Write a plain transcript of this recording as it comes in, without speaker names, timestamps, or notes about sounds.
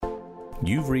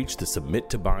You've reached the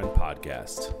Submit to Bind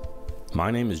podcast.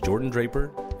 My name is Jordan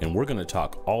Draper, and we're going to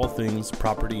talk all things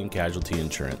property and casualty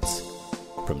insurance,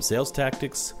 from sales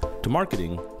tactics to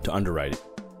marketing to underwriting.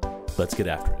 Let's get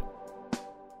after it.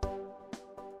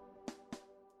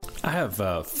 I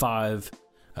have five,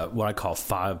 what I call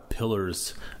 5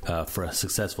 pillars for a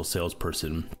successful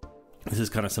salesperson. This is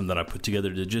kind of something that I put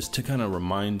together to kind of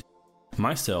remind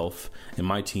myself and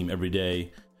my team every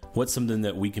day what's something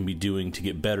that we can be doing to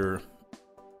get better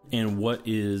and what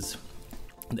is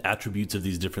the attributes of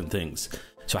these different things.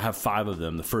 So I have 5 of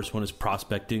them. The first one is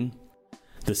prospecting.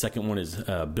 The second one is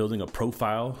building a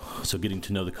profile, so getting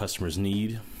to know the customer's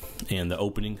need and the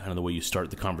opening, kind of the way you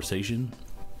start the conversation.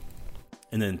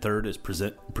 And then third is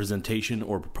presentation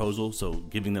or proposal, so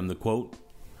giving them the quote.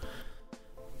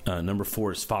 Number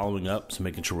 4 is following up, so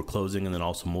making sure we're closing, and then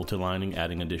also multi-lining,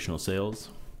 adding additional sales.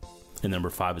 And number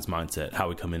 5 is mindset, how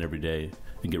we come in every day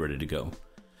and get ready to go.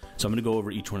 So I'm going to go over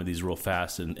each one of these real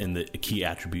fast and the key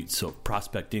attributes. So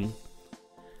prospecting,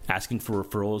 asking for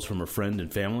referrals from a friend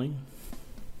and family,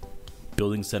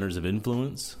 building centers of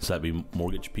influence, so that'd be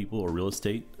mortgage people or real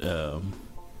estate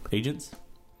agents,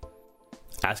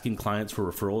 asking clients for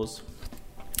referrals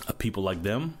of people like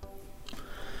them,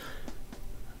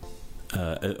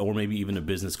 or maybe even a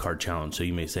business card challenge. So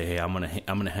you may say, hey, I'm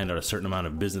gonna hand out a certain amount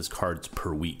of business cards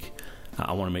per week.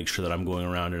 I want to make sure that I'm going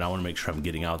around and I want to make sure I'm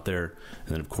getting out there.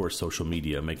 And then, of course, social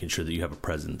media, making sure that you have a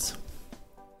presence.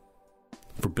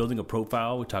 For building a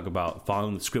profile, we talk about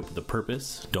following the script with a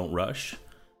purpose. Don't rush.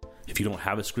 If you don't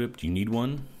have a script, you need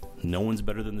one. No one's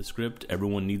better than the script.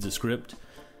 Everyone needs a script.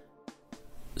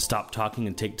 Stop talking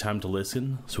and take time to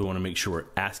listen. So we want to make sure we're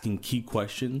asking key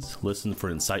questions. Listen for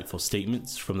insightful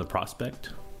statements from the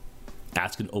prospect.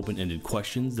 Asking open-ended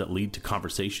questions that lead to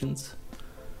conversations.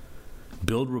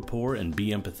 Build rapport and be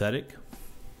empathetic.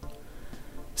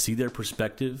 See their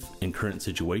perspective and current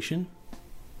situation.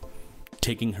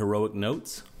 Taking heroic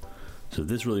notes. So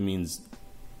this really means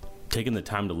taking the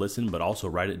time to listen, but also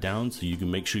write it down so you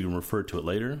can make sure you can refer to it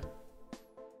later.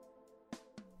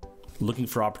 Looking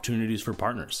for opportunities for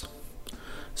partners.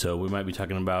 So we might be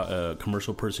talking about a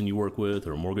commercial person you work with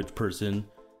or a mortgage person,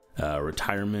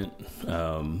 retirement,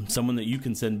 someone that you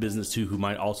can send business to who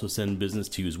might also send business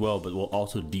to you as well, but will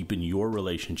also deepen your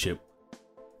relationship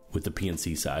with the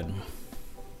PNC side.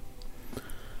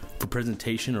 For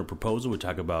presentation or proposal, we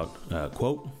talk about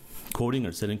quoting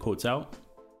or sending quotes out.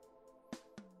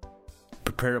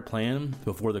 Prepare a plan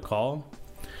before the call.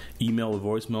 Email or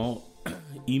voicemail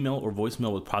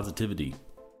with positivity.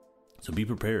 So be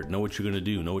prepared. Know what you're going to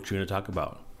do. Know what you're going to talk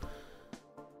about.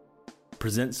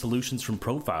 Present solutions from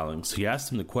profiling. So you ask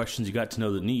them the questions, you got to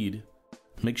know the need.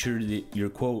 Make sure that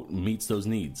your quote meets those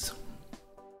needs.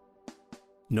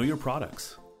 Know your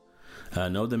products.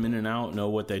 Know them in and out. Know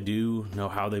what they do. Know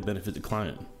how they benefit the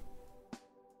client.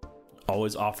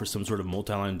 Always offer some sort of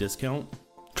multi-line discount.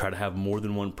 Try to have more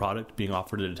than one product being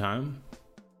offered at a time.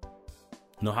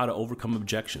 Know how to overcome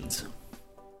objections.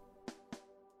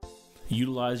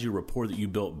 Utilize your rapport that you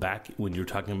built back when you're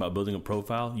talking about building a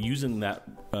profile. Using that,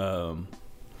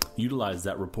 utilize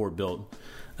that rapport built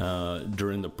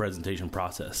during the presentation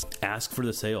process. Ask for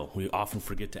the sale. We often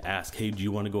forget to ask, hey, do you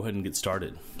want to go ahead and get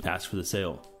started? Ask for the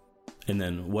sale. And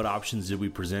then what options did we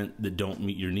present that don't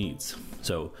meet your needs?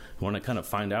 So you want to kind of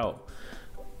find out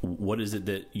what is it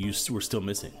that you were still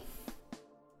missing.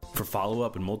 For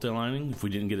follow-up and multi-lining, if we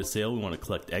didn't get a sale, we want to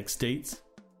collect X dates.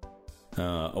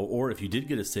 Or if you did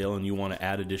get a sale and you want to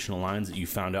add additional lines that you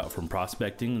found out from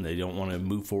prospecting and they don't want to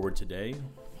move forward today,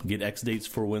 get X dates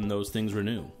for when those things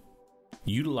renew.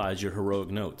 Utilize your heroic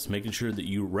notes, making sure that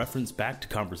you reference back to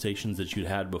conversations that you'd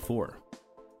had before.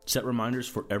 Set reminders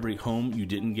for every home you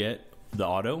didn't get the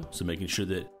auto, so making sure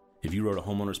that if you wrote a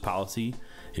homeowner's policy,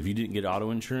 if you didn't get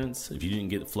auto insurance, if you didn't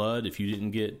get flood, if you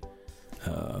didn't get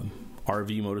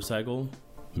RV motorcycle,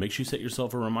 make sure you set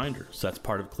yourself a reminder. So that's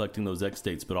part of collecting those X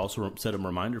dates, but also set a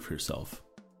reminder for yourself.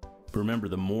 But remember,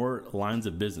 the more lines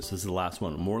of business, this is the last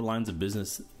one, the more lines of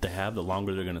business they have, the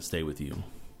longer they're going to stay with you.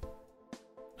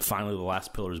 Finally, the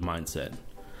last pillar is mindset.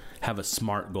 Have a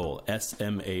SMART goal,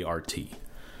 SMART.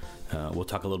 We'll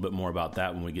talk a little bit more about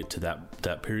that when we get to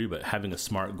that period, but having a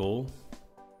SMART goal,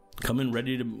 come in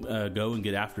ready to go and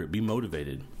get after it. Be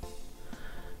motivated.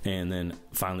 And then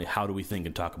finally, how do we think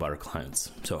and talk about our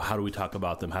clients? So how do we talk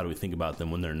about them? How do we think about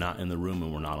them when they're not in the room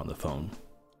and we're not on the phone?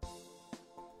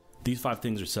 These 5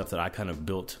 things are stuff that I kind of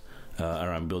built, or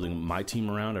I'm building my team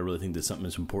around. I really think that's something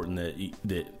that's important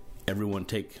that everyone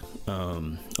take a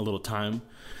little time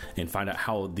and find out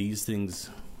how these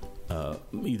things,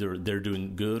 either they're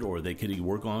doing good or they could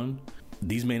work on.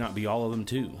 These may not be all of them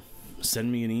too.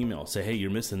 send me an email. Say, hey,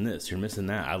 you're missing this, you're missing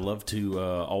that. I love to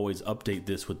always update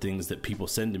this with things that people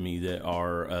send to me that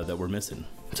are that we're missing.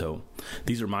 So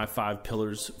these are my 5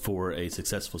 pillars for a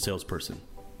successful salesperson.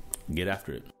 Get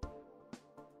after it.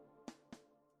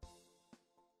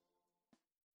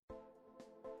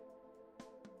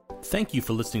 Thank you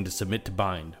for listening to Submit to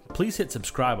Bind. Please hit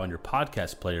subscribe on your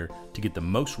podcast player to get the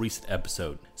most recent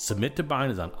episode. Submit to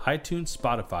Bind is on iTunes,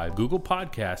 Spotify, Google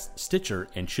Podcasts, Stitcher,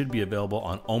 and should be available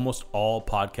on almost all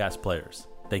podcast players.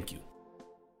 Thank you.